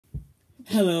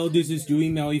Hello, this is Dewey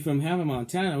Melly from Haver,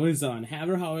 Montana. It's on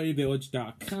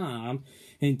HaverHolidaryVillage.com,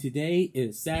 and today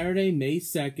is Saturday, May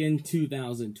 2nd,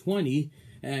 2020,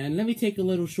 and let me take a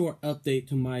little short update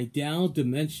to my Dell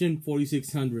Dimension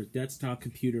 4600 desktop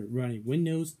computer running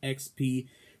Windows XP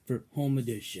for Home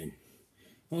Edition.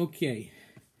 Okay,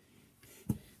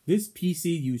 this PC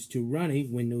used to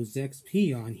running Windows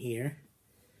XP on here,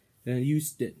 and I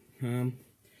used it.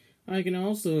 I can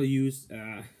also use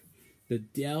the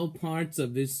Dell parts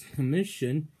of this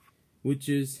commission, which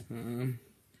is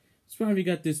it's probably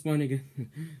got this one again,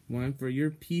 one for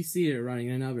your PC running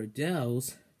another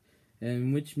Dell's,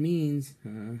 and which means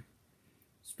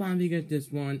it's probably got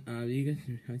this one. You get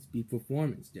high-speed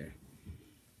performance there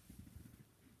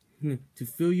to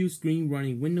fill your screen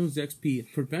running Windows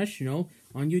XP Professional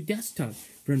on your desktop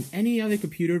from any other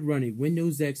computer running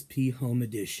Windows XP Home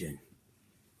Edition.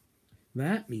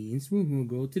 That means we will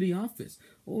go to the office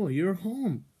or your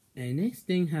home, and this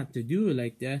thing have to do it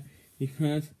like that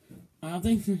because I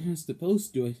think it's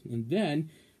supposed to, and then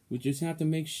we just have to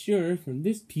make sure from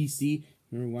this PC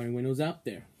we're running Windows out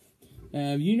there.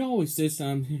 You know it says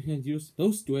you're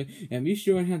supposed to it, and be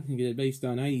sure I have to get it based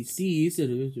on IEC, so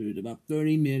there's about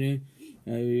 30-minute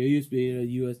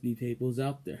USB cables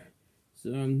out there. So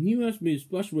USB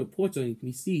special reports on your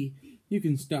PC, you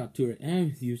can start to it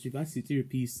and use your device to your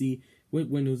PC with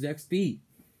Windows XP.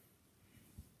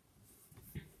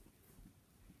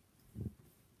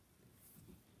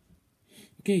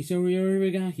 Okay, so we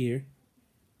already got here,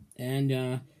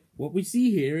 and what we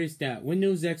see here is that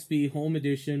Windows XP Home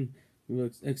Edition will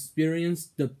experience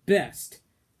the best,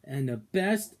 and the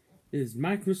best is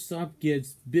Microsoft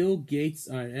gives Bill Gates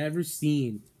I've ever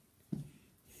seen.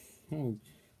 Oh,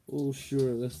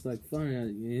 sure, looks like fun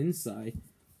on the inside,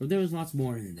 but there was lots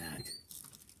more than that.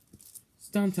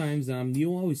 Sometimes you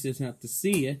always just have to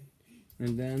see it,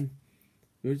 and then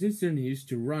there's this certain used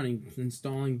to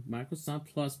installing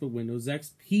Microsoft Plus for Windows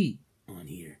XP on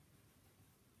here.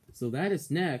 So that is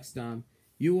next.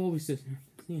 You always just have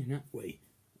to see it that way.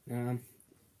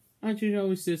 I should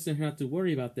always just have to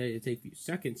worry about that. It takes a few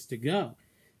seconds to go.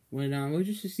 What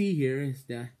you should see here is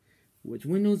that which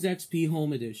Windows XP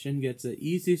Home Edition gets the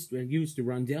easiest used to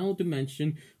run Dell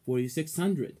Dimension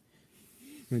 4600.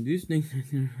 And this thing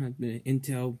has the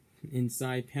Intel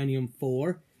inside Pentium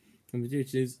 4,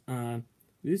 which is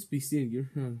this PC. You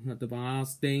have the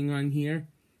BIOS thing on here,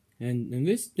 and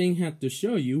this thing have to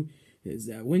show you is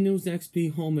that Windows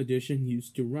XP Home Edition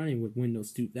used to running with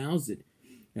Windows 2000.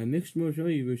 And this will show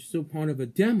you we're still part of a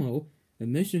demo,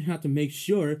 and this should have to make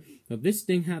sure that this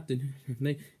thing have to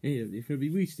make it should be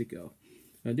weeks ago.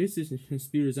 This is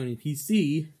Spears on a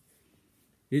PC.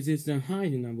 This is the high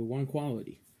number one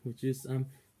quality, which is an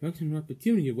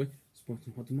opportunity with sports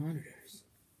and multi monitors.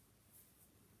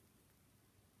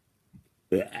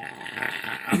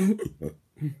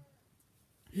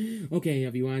 Okay,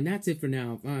 everyone, that's it for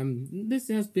now. This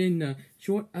has been a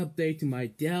short update to my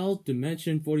Dell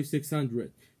Dimension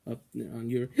 4600 up on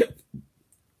your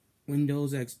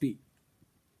Windows XP.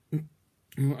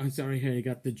 Oh, I'm sorry, I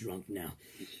got the drunk now.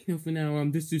 For now,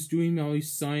 this is Dewey Melly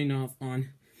sign off on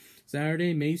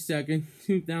Saturday, May 2nd,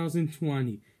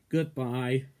 2020.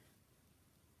 Goodbye.